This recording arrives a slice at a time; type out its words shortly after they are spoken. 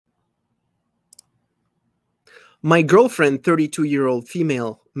My girlfriend, 32-year-old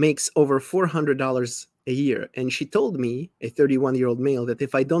female, makes over $400 a year, and she told me, a 31-year-old male, that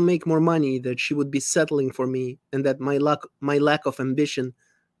if I don't make more money, that she would be settling for me, and that my lack of ambition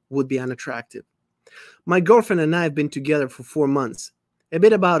would be unattractive. My girlfriend and I have been together for 4 months. A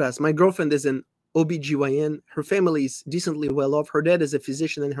bit about us: my girlfriend is an OBGYN. Her family is decently well off. Her dad is a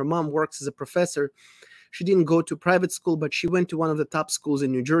physician, and her mom works as a professor. She didn't go to private school, but she went to one of the top schools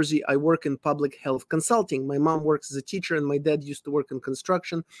in New Jersey. I work in public health consulting. My mom works as a teacher, and my dad used to work in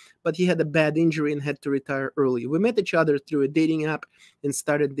construction, but he had a bad injury and had to retire early. We met each other through a dating app and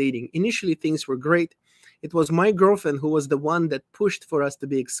started dating. Initially, things were great. It was my girlfriend who was the one that pushed for us to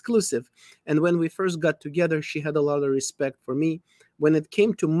be exclusive. And when we first got together, she had a lot of respect for me. When it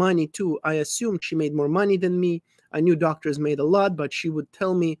came to money, too, I assumed she made more money than me. I knew doctors made a lot, but she would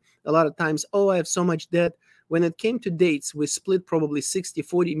tell me a lot of times, oh, I have so much debt. When it came to dates, we split probably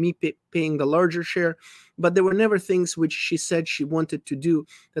 60-40, me paying the larger share. But there were never things which she said she wanted to do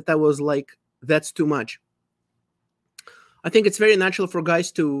that I was like, that's too much. I think it's very natural for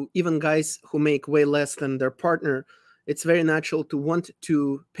guys to, even guys who make way less than their partner, it's very natural to want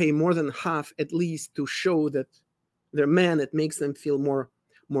to pay more than half at least to show that they're man. It makes them feel more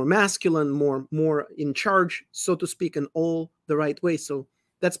masculine, more in charge, so to speak, in all the right way. So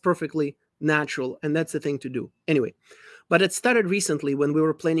that's perfectly natural, and that's the thing to do. Anyway, but it started recently when we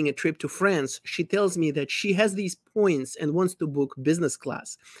were planning a trip to France. She tells me that she has these points and wants to book business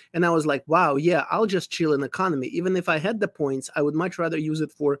class. And I was like, wow, yeah, I'll just chill in economy. Even if I had the points, I would much rather use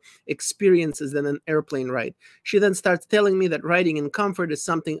it for experiences than an airplane ride. She then starts telling me that riding in comfort is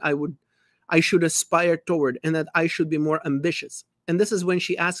something I should aspire toward, and that I should be more ambitious. And this is when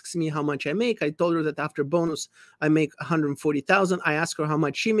she asks me how much I make. I told her that after bonus, I make 140,000. I ask her how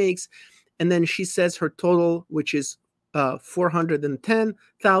much she makes, and then she says her total, which is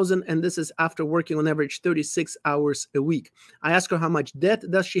 410,000, and this is after working on average 36 hours a week. I ask her how much debt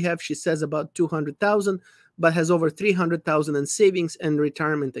does she have. She says about 200,000, but has over 300,000 in savings and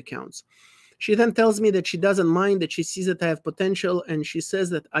retirement accounts. She then tells me that she doesn't mind, that she sees that I have potential, and she says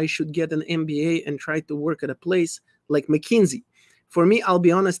that I should get an MBA and try to work at a place like McKinsey. For me, I'll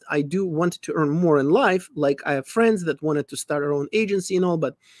be honest, I do want to earn more in life. Like, I have friends that wanted to start their own agency and all,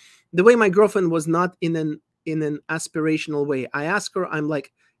 but the way my girlfriend was not in an aspirational way. I ask her, I'm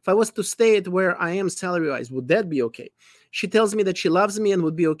like, if I was to stay at where I am salary-wise, would that be okay? She tells me that she loves me and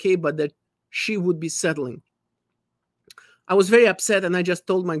would be okay, but that she would be settling. I was very upset, and I just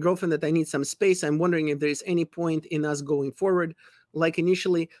told my girlfriend that I need some space. I'm wondering if there is any point in us going forward. Like,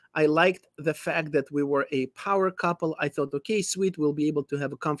 initially, I liked the fact that we were a power couple. I thought, okay, sweet, we'll be able to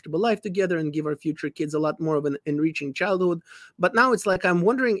have a comfortable life together and give our future kids a lot more of an enriching childhood. But now it's like I'm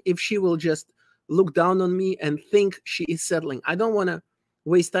wondering if she will just look down on me and think she is settling. I don't want to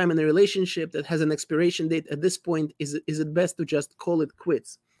waste time in a relationship that has an expiration date. At this point, is it best to just call it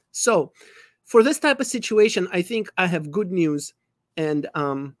quits? So for this type of situation, I think I have good news, and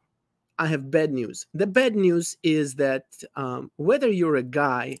I have bad news. The bad news is that whether you're a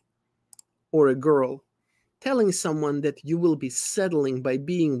guy or a girl, telling someone that you will be settling by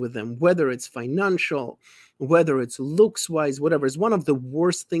being with them, whether it's financial, whether it's looks wise, whatever, is one of the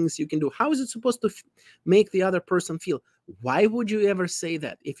worst things you can do. How is it supposed to make the other person feel? Why would you ever say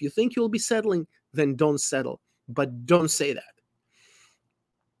that? If you think you'll be settling, then don't settle, but don't say that.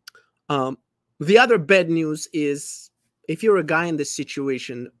 The other bad news is, if you're a guy in this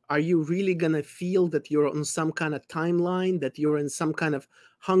situation, are you really going to feel that you're on some kind of timeline, that you're in some kind of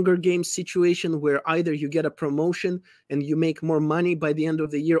Hunger Games situation where either you get a promotion and you make more money by the end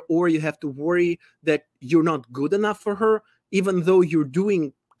of the year, or you have to worry that you're not good enough for her, even though you're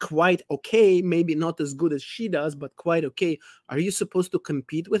doing quite okay, maybe not as good as she does, but quite okay? Are you supposed to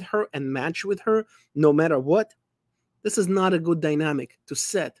compete with her and match with her no matter what? This is not a good dynamic to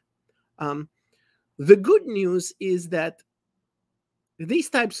set. The good news is that these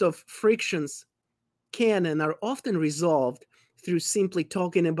types of frictions can and are often resolved through simply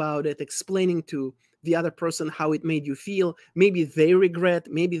talking about it, explaining to the other person how it made you feel. Maybe they regret,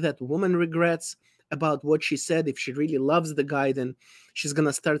 maybe that woman regrets about what she said. If she really loves the guy, then she's going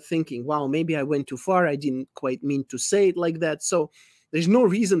to start thinking, wow, maybe I went too far. I didn't quite mean to say it like that. So there's no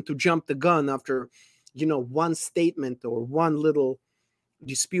reason to jump the gun after, one statement or one little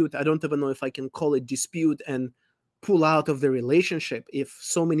dispute. I don't even know if I can call it dispute, and pull out of the relationship if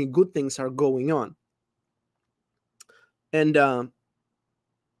so many good things are going on. And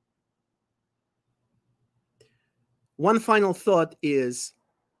one final thought is,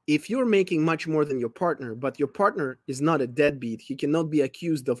 if you're making much more than your partner, but your partner is not a deadbeat, he cannot be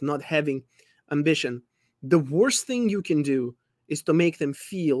accused of not having ambition, the worst thing you can do is to make them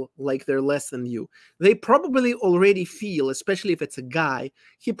feel like they're less than you. They probably already feel, especially if it's a guy,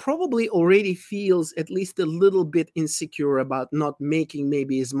 he probably already feels at least a little bit insecure about not making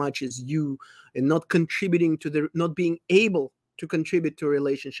maybe as much as you, and not contributing to the, not being able to contribute to a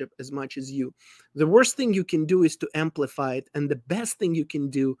relationship as much as you. The worst thing you can do is to amplify it, and the best thing you can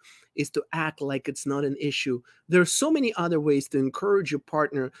do is to act like it's not an issue. There are so many other ways to encourage your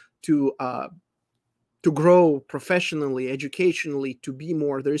partner to grow professionally, educationally, to be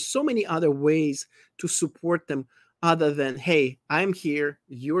more. There's so many other ways to support them other than, hey, I'm here,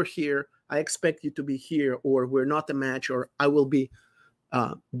 you're here, I expect you to be here, or we're not a match, or I will be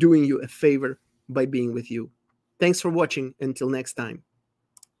doing you a favor by being with you. Thanks for watching. Until next time.